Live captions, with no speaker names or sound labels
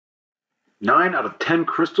9 out of 10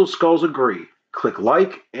 Crystal Skulls agree. Click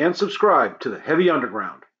like and subscribe to the Heavy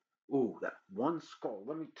Underground. Ooh, that one skull,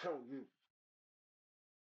 let me tell you.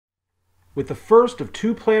 With the first of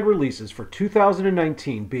two planned releases for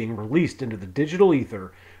 2019 being released into the digital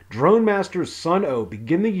ether, Drone Masters Sunn O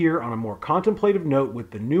begin the year on a more contemplative note with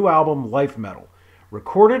the new album Life Metal.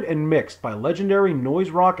 Recorded and mixed by legendary noise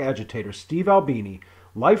rock agitator Steve Albini,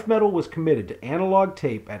 Life Metal was committed to analog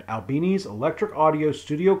tape at Albini's Electric Audio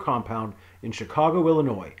studio compound in Chicago,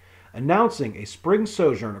 Illinois. Announcing a spring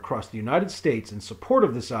sojourn across the United States in support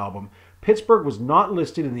of this album, Pittsburgh was not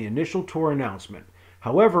listed in the initial tour announcement.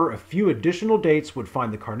 However, a few additional dates would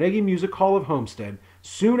find the Carnegie Music Hall of Homestead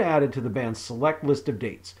soon added to the band's select list of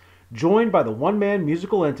dates. Joined by the one-man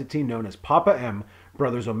musical entity known as Papa M,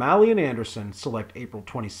 brothers O'Malley and Anderson select April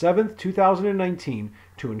 27, 2019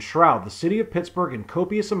 to enshroud the city of Pittsburgh in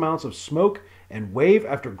copious amounts of smoke and wave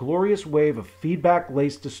after glorious wave of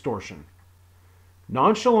feedback-laced distortion.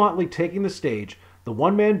 Nonchalantly taking the stage, the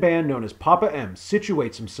one-man band known as Papa M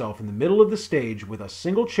situates himself in the middle of the stage with a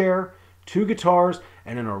single chair, two guitars,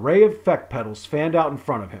 and an array of effect pedals fanned out in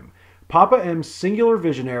front of him. Papa M's singular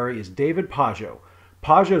visionary is David Pageau.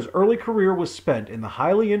 Pageau's early career was spent in the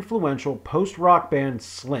highly influential post-rock band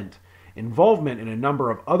Slint. Involvement in a number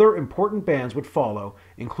of other important bands would follow,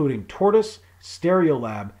 including Tortoise,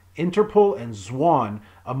 Stereolab, Interpol, and Zwan,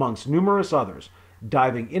 amongst numerous others.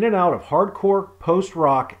 Diving in and out of hardcore,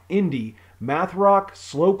 post-rock, indie, math rock,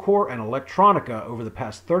 slowcore, and electronica over the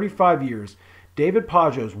past 35 years, David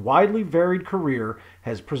Pageau's widely varied career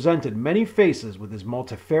has presented many faces with his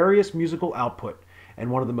multifarious musical output, and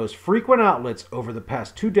one of the most frequent outlets over the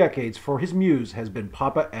past 2 decades for his muse has been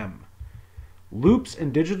Papa M. Loops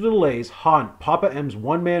and digital delays haunt Papa M's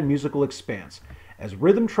one-man musical expanse. As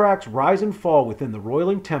rhythm tracks rise and fall within the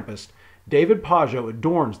roiling tempest, David Pageau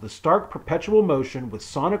adorns the stark perpetual motion with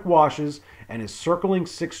sonic washes and his circling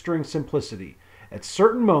six-string simplicity. At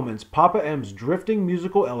certain moments, Papa M's drifting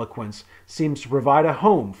musical eloquence seems to provide a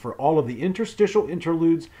home for all of the interstitial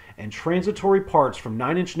interludes and transitory parts from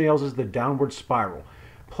Nine Inch Nails' The Downward Spiral.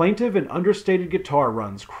 Plaintive and understated guitar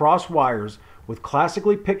runs cross wires with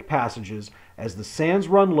classically picked passages as the sands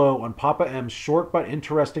run low on Papa M's short but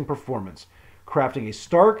interesting performance. Crafting a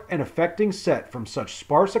stark and affecting set from such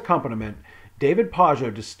sparse accompaniment, David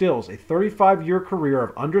Pageau distills a 35-year career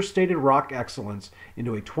of understated rock excellence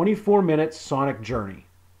into a 24-minute sonic journey.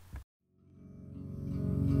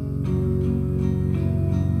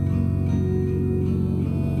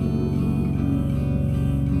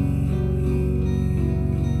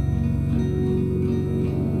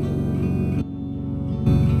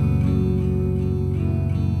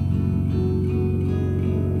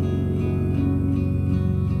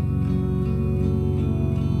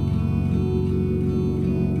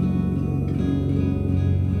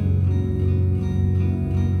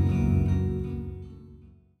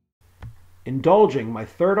 Indulging my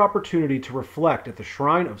third opportunity to reflect at the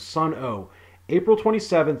shrine of Sunn O, April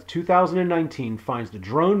 27, 2019 finds the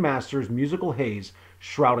Drone Masters musical haze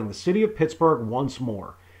shrouding the city of Pittsburgh once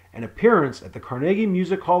more. An appearance at the Carnegie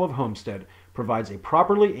Music Hall of Homestead provides a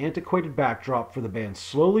properly antiquated backdrop for the band's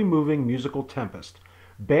slowly moving musical tempest.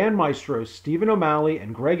 Band maestros Stephen O'Malley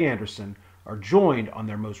and Greg Anderson are joined on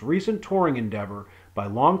their most recent touring endeavor by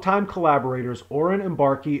longtime collaborators Oren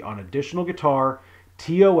Embarki on additional guitar,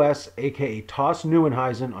 TOS aka Toss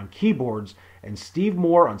Neuenheisen on keyboards, and Steve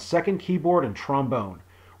Moore on second keyboard and trombone.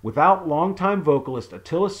 Without longtime vocalist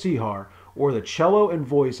Attila Sihar or the cello and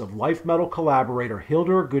voice of Life Metal collaborator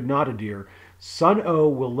Hildur Gudnadottir, Sunn O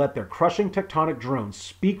will let their crushing tectonic drone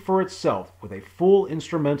speak for itself with a full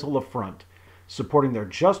instrumental up front. Supporting their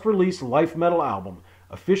just-released Life Metal album,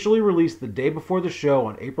 officially released the day before the show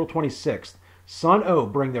on April 26th, Sunn O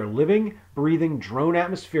bring their living, breathing drone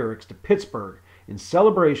atmospherics to Pittsburgh in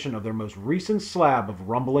celebration of their most recent slab of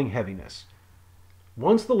rumbling heaviness.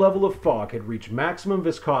 Once the level of fog had reached maximum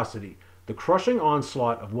viscosity, the crushing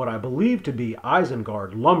onslaught of what I believe to be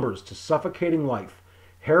Isengard lumbers to suffocating life.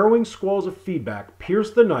 Harrowing squalls of feedback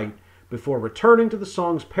pierce the night before returning to the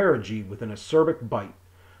song's perigee with an acerbic bite.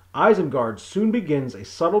 Isengard soon begins a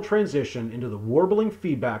subtle transition into the warbling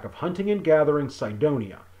feedback of hunting and gathering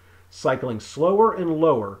Cydonia. Cycling slower and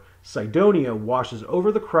lower, Cydonia washes over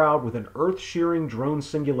the crowd with an earth-shearing drone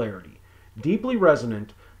singularity. Deeply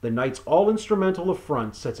resonant, the night's all-instrumental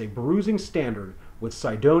affront sets a bruising standard with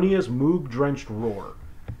Cydonia's moog-drenched roar.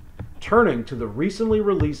 Turning to the recently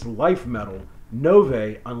released Life Metal,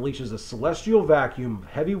 Nove unleashes a celestial vacuum of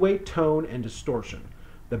heavyweight tone and distortion.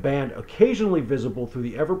 The band, occasionally visible through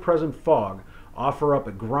the ever-present fog, offer up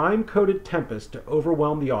a grime-coated tempest to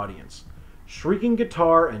overwhelm the audience. Shrieking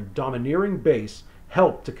guitar and domineering bass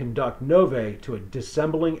help to conduct Nove to a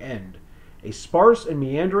dissembling end. A sparse and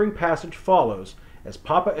meandering passage follows as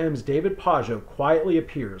Papa M's David Pageau quietly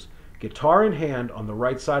appears, guitar in hand on the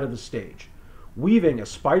right side of the stage. Weaving a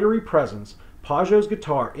spidery presence, Pageau's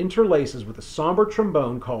guitar interlaces with a somber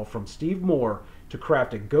trombone call from Steve Moore to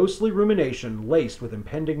craft a ghostly rumination laced with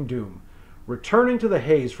impending doom. Returning to the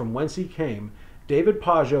haze from whence he came, David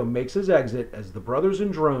Pageau makes his exit as the brothers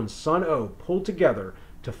in Drone's Sunn O pull together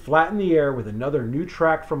to flatten the air with another new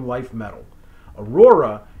track from Life Metal.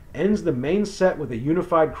 Aurora ends the main set with a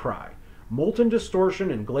unified cry. Molten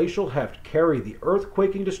Distortion and Glacial Heft carry the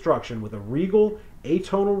earth-quaking destruction with a regal,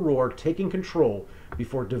 atonal roar taking control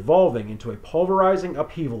before devolving into a pulverizing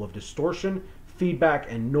upheaval of distortion, feedback,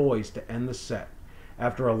 and noise to end the set.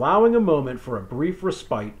 After allowing a moment for a brief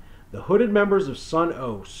respite, the hooded members of Sunn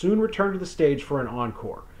O soon return to the stage for an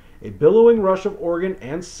encore. A billowing rush of organ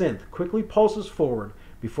and synth quickly pulses forward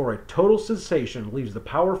before a total cessation leaves the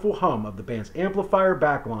powerful hum of the band's amplifier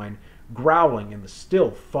backline growling in the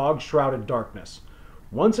still fog-shrouded darkness.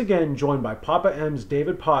 Once again joined by Papa M's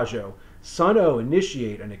David Pageau, Sunn O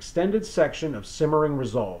initiate an extended section of simmering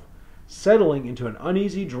resolve. Settling into an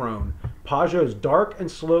uneasy drone, Pageau's dark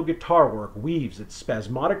and slow guitar work weaves its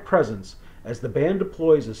spasmodic presence as the band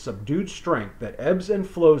deploys a subdued strength that ebbs and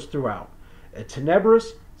flows throughout. A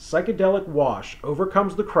tenebrous, psychedelic wash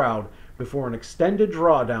overcomes the crowd before an extended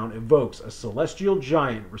drawdown evokes a celestial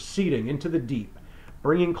giant receding into the deep,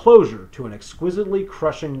 bringing closure to an exquisitely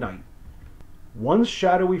crushing night. Once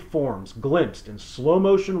shadowy forms glimpsed in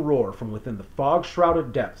slow-motion roar from within the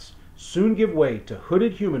fog-shrouded depths soon give way to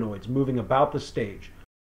hooded humanoids moving about the stage.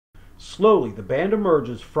 Slowly, the band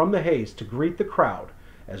emerges from the haze to greet the crowd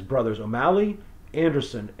as brothers O'Malley,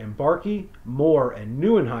 Anderson, Embarkey, Moore, and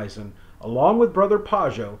Neuenhuizen, along with brother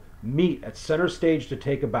Pageau, meet at center stage to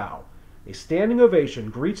take a bow. A standing ovation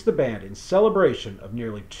greets the band in celebration of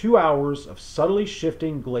nearly 2 hours of subtly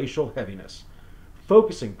shifting glacial heaviness.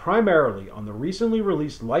 Focusing primarily on the recently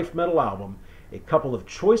released Life Metal album, a couple of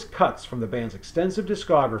choice cuts from the band's extensive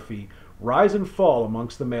discography rise and fall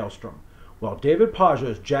amongst the maelstrom, while David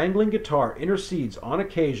Pageau's jangling guitar intercedes on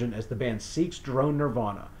occasion as the band seeks drone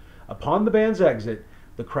nirvana. Upon the band's exit,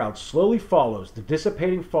 the crowd slowly follows the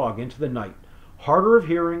dissipating fog into the night, harder of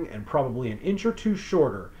hearing and probably an inch or two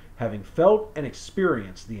shorter, having felt and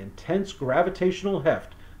experienced the intense gravitational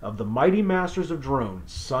heft of the mighty masters of drone,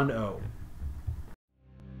 Sunn O.